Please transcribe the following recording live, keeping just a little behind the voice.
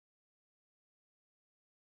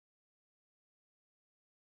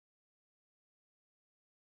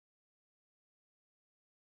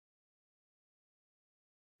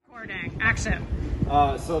Recording. Action.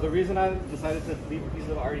 So the reason I decided to leave a piece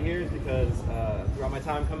of art here is because throughout my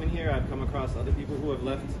time coming here, I've come across other people who have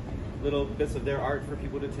left little bits of their art for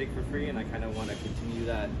people to take for free, and I kind of want to continue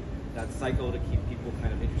that cycle to keep people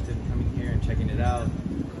kind of interested in coming here and checking it out.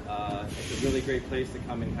 It's a really great place to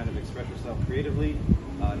come and kind of express yourself creatively,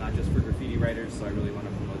 not just for graffiti writers, so I really want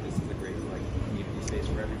to promote this as a great community space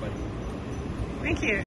for everybody. Thank you.